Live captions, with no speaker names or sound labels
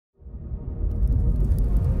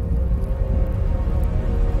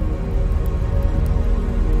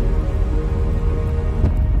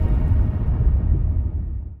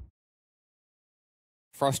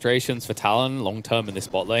frustrations for Talon long-term in this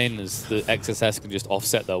bot lane is the XSS can just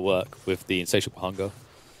offset their work with the Insatiable Hunger.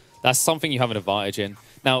 That's something you have an advantage in.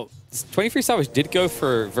 Now, 23 Savage did go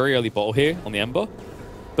for a very early bottle here on the Ember,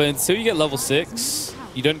 but until you get level 6,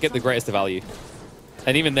 you don't get the greatest of value.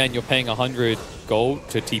 And even then, you're paying 100 gold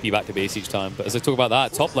to TP back to base each time. But as I talk about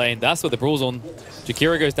that, top lane, that's where the brawl's on.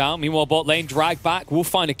 Jakiro goes down. Meanwhile, bot lane, drag back. We'll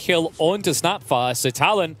find a kill onto Snapfire. So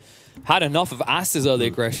Talon had enough of Aster's early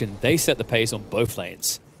aggression. They set the pace on both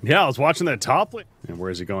lanes. Yeah, I was watching that top lane. And where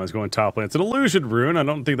is he going? He's going top lane. It's an illusion rune. I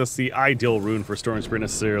don't think that's the ideal rune for Storm Spirit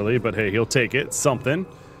necessarily, but hey, he'll take it. It's something.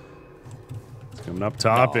 It's coming up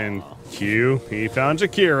top, and Q, he found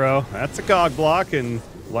Jakiro. That's a cog block, and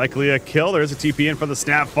likely a kill. There's a TP in for the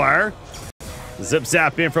Snapfire. Zip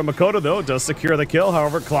zap in from Makoto, though. Does secure the kill.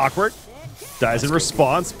 However, Clockwork dies in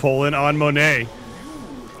response. Pull in on Monet.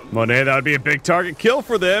 Monet, that would be a big target kill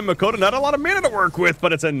for them. Makoto, not a lot of mana to work with,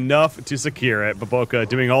 but it's enough to secure it. Baboka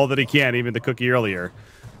doing all that he can, even the cookie earlier.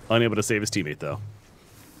 Unable to save his teammate, though.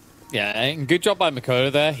 Yeah, and good job by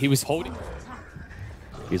Makoto there. He was holding.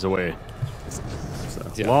 He's away.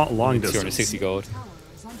 So, yeah, long distance. 260 gold.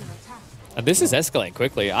 And this is escalating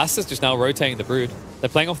quickly. Aster's just now rotating the Brood. They're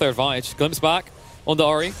playing off their advantage. Glimpse back on the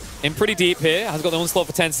Ori. In pretty deep here. Has got the onslaught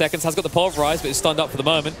for 10 seconds. Has got the pulverize, but is stunned up for the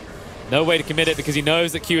moment. No way to commit it because he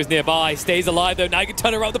knows that Q is nearby. Stays alive though. Now he can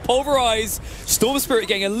turn around the pulverize. Storm Spirit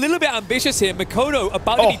getting a little bit ambitious here. Makoto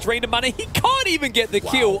about to be drained of mana. He can't even get the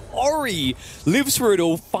kill. Ori lives through it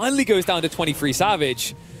all. Finally goes down to 23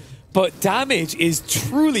 Savage. But damage is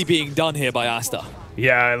truly being done here by Aster.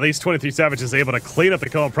 Yeah, at least 23 Savage is able to clean up the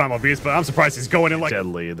kill on Primal Beast, but I'm surprised he's going in like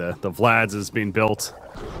deadly. The Vlads is being built.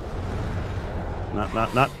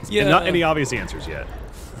 Not any obvious answers yet.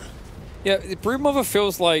 Yeah, Broodmother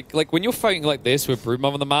feels like when you're fighting like this with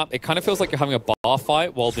Broodmother on the map, it kind of feels like you're having a bar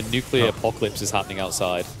fight while the nuclear apocalypse is happening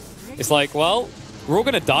outside. It's like, well, we're all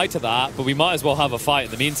going to die to that, but we might as well have a fight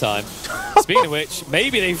in the meantime. Speaking of which,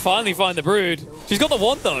 maybe they finally find the Brood. She's got the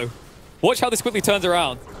wand though. Watch how this quickly turns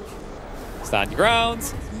around. Stand your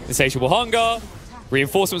ground, Insatiable Hunger,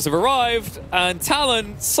 reinforcements have arrived, and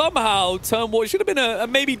Talon somehow turned what should have been a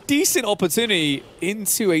maybe decent opportunity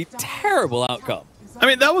into a terrible outcome. I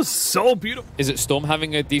mean, that was so beautiful. Is it Storm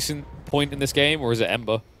having a decent point in this game, or is it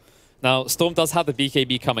Ember? Now, Storm does have the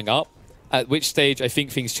BKB coming up, at which stage I think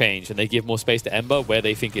things change, and they give more space to Ember where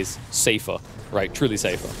they think is safer, right? Truly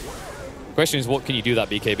safer. The question is, what can you do that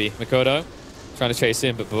BKB? Makoto trying to chase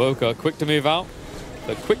in, but Baboka quick to move out,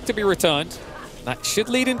 but quick to be returned. That should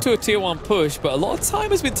lead into a tier 1 push, but a lot of time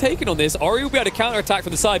has been taken on this. Ori will be able to counterattack from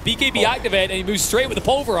the side. BKB activate, and he moves straight with the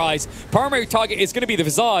Pulverize. Primary target is going to be the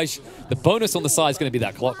Visage. The bonus on the side is going to be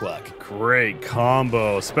that Clockwork. Great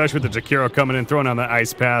combo, especially with the Jakiro coming in, throwing on that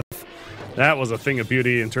Ice Path. That was a thing of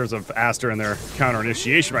beauty in terms of Aster and their counter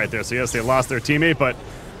initiation right there. So yes, they lost their teammate, but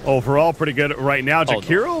overall pretty good right now.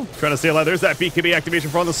 Jakiro trying to stay alive. There's that BKB activation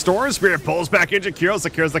from the Storm Spirit. Pulls back in. Jakiro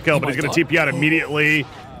secures the kill, but he's going to TP out immediately.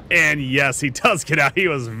 And yes, he does get out. He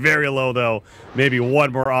was very low, though. Maybe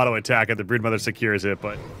one more auto attack and the Broodmother secures it,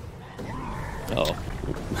 but...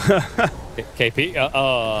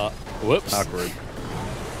 KP, whoops. Awkward.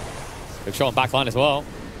 Good shot on backline as well.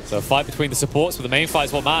 So a fight between the supports, but the main fight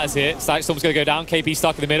is what matters here. Static Storm's going to go down. KP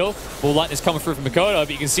stuck in the middle. Ball lightning is coming through from Makoto, but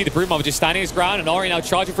you can see the Broodmother just standing his ground, and Ori now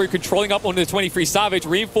charging through, controlling up onto the 23 Savage.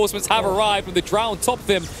 Reinforcements have arrived with the Drow on top of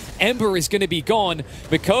them. Ember is going to be gone.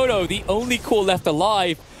 Makoto, the only core left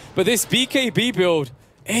alive. But this BKB build,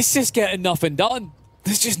 it's just getting nothing done.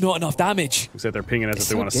 There's just not enough damage. Looks like they're pinging us if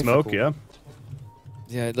they want to smoke, yeah.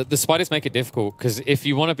 Yeah, the spiders make it difficult, because if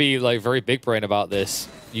you want to be like very big brain about this,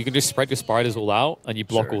 you can just spread your spiders all out and you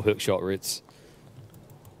block all hook shot routes.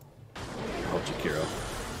 Oh, Jakiro.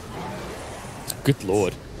 Good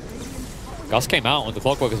lord. Gus came out on the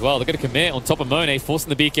Clockwork as well. They're going to commit on top of Monet,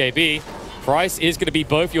 forcing the BKB. Price is going to be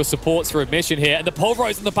both your supports for admission here, and the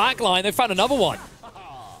Pulverize in the back line. They found another one.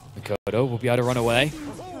 Makoto will be able to run away.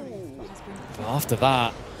 But after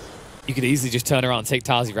that, you could easily just turn around and take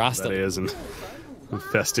Tazi Rasta. That is, and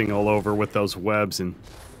infesting all over with those webs and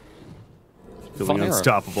feeling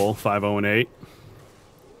unstoppable. 5-0-8.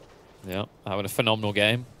 Yeah, having a phenomenal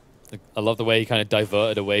game. I love the way he kind of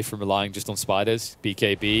diverted away from relying just on spiders.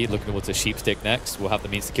 BKB looking towards a sheep stick next. We'll have the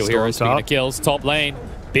means to kill heroes. Speaking of kills, top lane,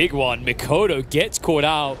 big one. Makoto gets caught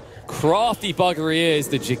out. Crafty bugger he is.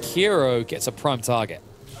 The Jakiro gets a prime target.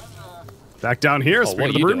 Back down here, speaking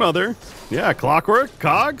of the Broodmother. Yeah, Clockwork,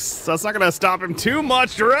 Cogs. That's not going to stop him too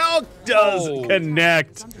much. Darrell does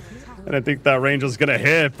connect. And I think that range was going to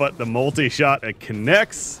hit, but the multi-shot, it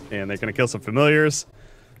connects. And they're going to kill some familiars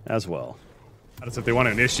as well. That's if they want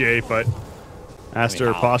to initiate, but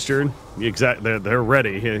Aster postured. They're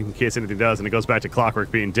ready in case anything does, and it goes back to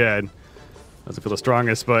Clockwork being dead. Doesn't feel the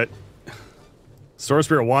strongest, but Storm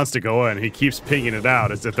Spirit wants to go in. He keeps pinging it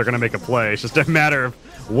out as if they're going to make a play. It's just a matter of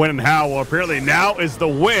when and how. Well, apparently now is the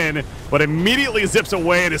win, but immediately zips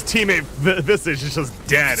away, and his teammate Visage is just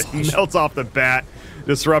dead. Melts off the bat.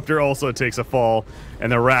 Disruptor also takes a fall,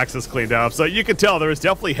 and the Rax is cleaned up. So you can tell there was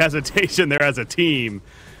definitely hesitation there as a team.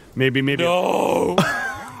 Maybe. No.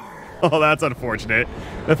 Oh, that's unfortunate.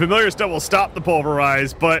 The familiar stun will stop the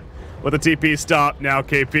pulverize, but with the TP stop, now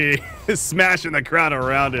KP is smashing the ground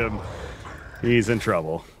around him. He's in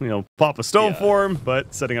trouble. Pop a stone for him,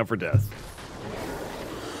 but setting up for death.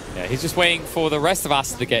 Yeah, he's just waiting for the rest of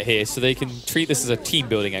Aster to get here so they can treat this as a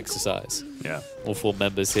team-building exercise. Yeah. All 4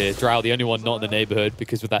 members here. Drow, the only one not in the neighborhood,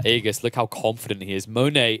 because with that Aegis, look how confident he is.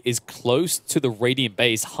 Monet is close to the Radiant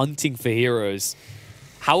base, hunting for heroes.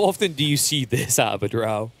 How often do you see this out of a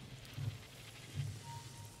Drow?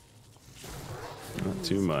 Not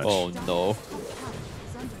too much. Oh, no.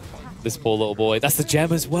 This poor little boy. That's the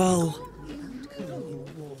gem as well.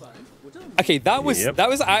 Okay, that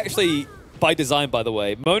was actually by design, by the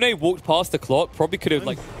way. Monet walked past the clock, probably could have,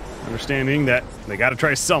 like... Understanding that they got to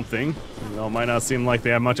try something. It might not seem like they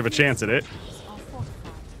have much of a chance at it.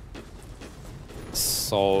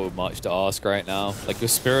 So much to ask right now. Like, your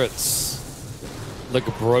spirits look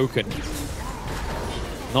broken.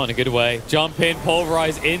 Not in a good way. Jump in,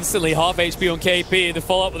 pulverize instantly. Half HP on KP. The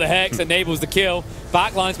follow-up with the Hex enables the kill.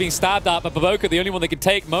 Backline's being stabbed at, but Baboka, the only one that can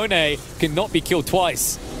take. Monet cannot be killed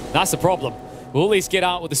twice. That's the problem. We'll at least get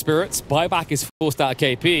out with the spirits. Buyback is forced out of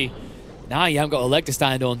KP. Now you haven't got a leg to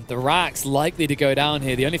stand on. The Rack's likely to go down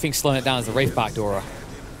here. The only thing slowing it down is the Wraith Backdoorer.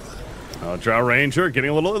 Oh, Drow Ranger getting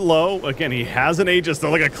a little bit low. Again, he has an Aegis,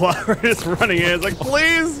 though, like a cloud is running in. It's like,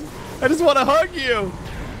 please, I just want to hug you.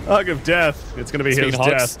 Hug of death. It's going to be his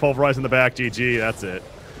death. Pulverize in the back, GG. That's it.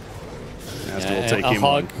 Aster will take him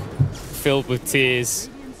on. Filled with tears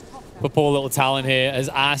for poor little Talon here, as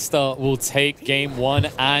Aster will take game 1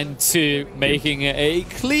 and 2, making it a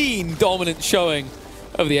clean, dominant showing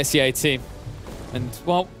of the SEA team. And,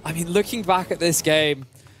 well, I mean, looking back at this game,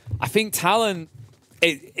 I think Talon,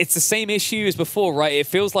 it's the same issue as before, right? It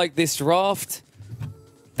feels like this draft,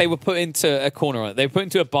 they were put into a corner. They were put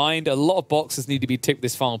into a bind. A lot of boxes need to be ticked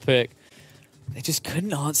this final pick. They just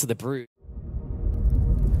couldn't answer the brute.